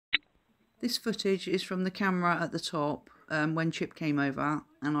This footage is from the camera at the top when Chip came over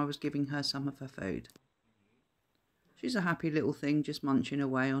and I was giving her some of her food. She's a happy little thing, just munching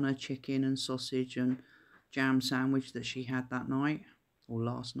away on her chicken and sausage and jam sandwich that she had that night, or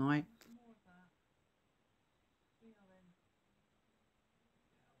last night.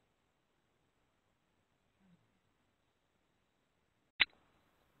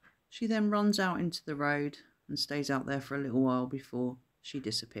 She then runs out into the road and stays out there for a little while before she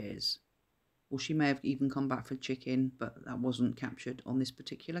disappears. Or she may have even come back for chicken, but that wasn't captured on this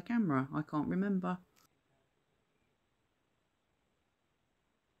particular camera. I can't remember.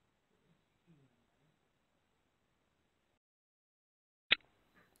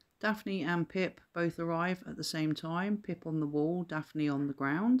 Daphne and Pip both arrive at the same time. Pip on the wall, Daphne on the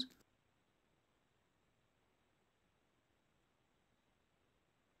ground.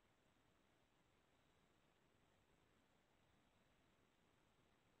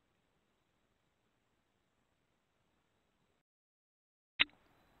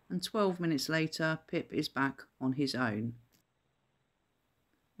 And 12 minutes later, Pip is back on his own.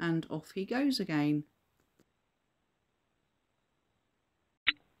 And off he goes again.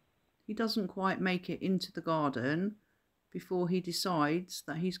 He doesn't quite make it into the garden before he decides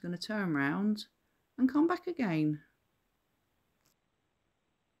that he's going to turn round and come back again.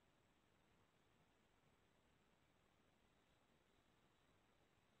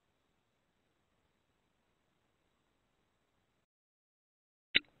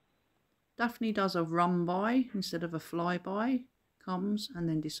 Daphne does a run by instead of a fly by, comes and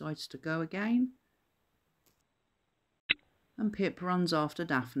then decides to go again. And Pip runs after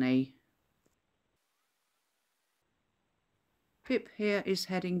Daphne. Pip here is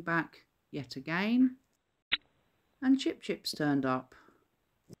heading back yet again. And ChipChip's turned up.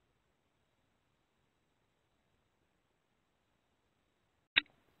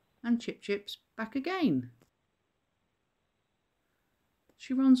 And ChipChip's back again.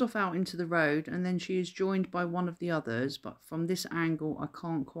 She runs off out into the road and then she is joined by one of the others, but from this angle I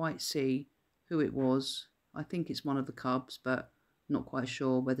can't quite see who it was. I think it's one of the cubs, but not quite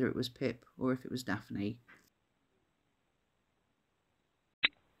sure whether it was Pip or if it was Daphne.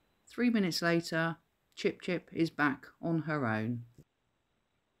 3 minutes later, ChipChip is back on her own.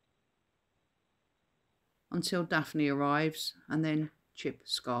 Until Daphne arrives and then Chip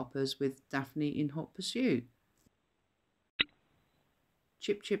scarpers with Daphne in hot pursuit.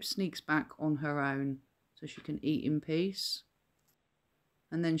 ChipChip sneaks back on her own so she can eat in peace.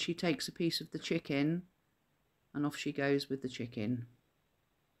 And then she takes a piece of the chicken and off she goes with the chicken.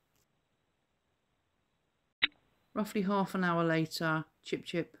 Roughly half an hour later,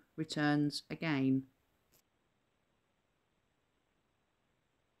 ChipChip returns again.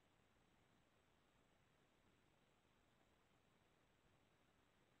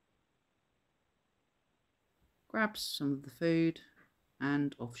 Grabs some of the food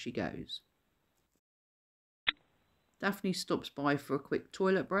and off she goes. Daphne stops by for a quick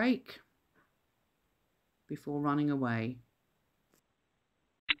toilet break before running away.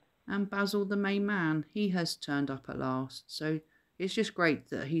 And Basil, the main man, he has turned up at last, so it's just great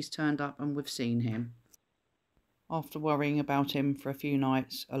that he's turned up and we've seen him after worrying about him for a few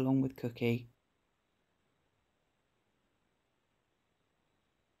nights along with Cookie.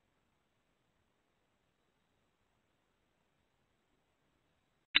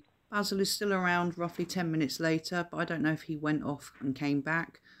 Basil is still around roughly 10 minutes later, but I don't know if he went off and came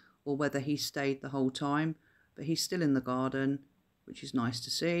back or whether he stayed the whole time, but he's still in the garden, which is nice to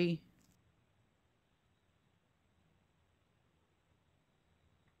see.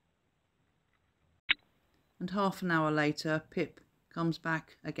 And half an hour later, Pip comes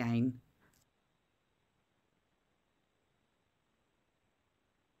back again.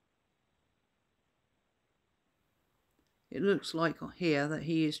 It looks like here that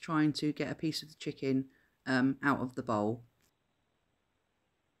he is trying to get a piece of the chicken out of the bowl.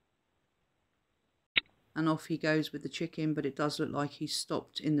 And off he goes with the chicken, but it does look like he's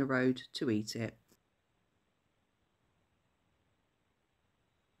stopped in the road to eat it.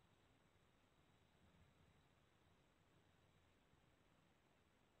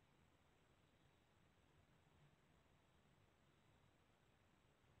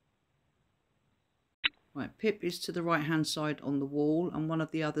 Right, Pip is to the right hand side on the wall and one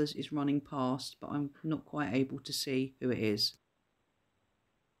of the others is running past, but I'm not quite able to see who it is.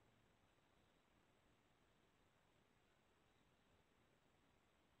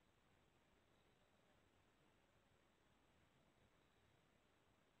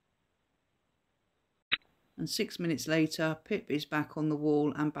 And 6 minutes later, Pip is back on the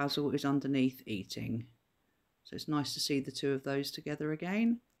wall and Basil is underneath eating. So it's nice to see the two of those together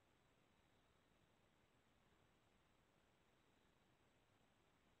again.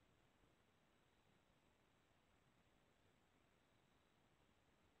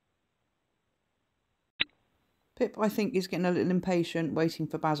 Pip, I think, is getting a little impatient, waiting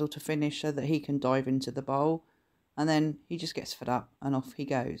for Basil to finish so that he can dive into the bowl, and then he just gets fed up and off he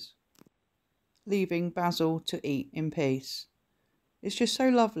goes, leaving Basil to eat in peace. It's just so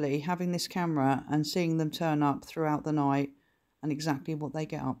lovely having this camera and seeing them turn up throughout the night and exactly what they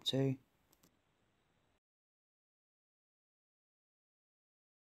get up to.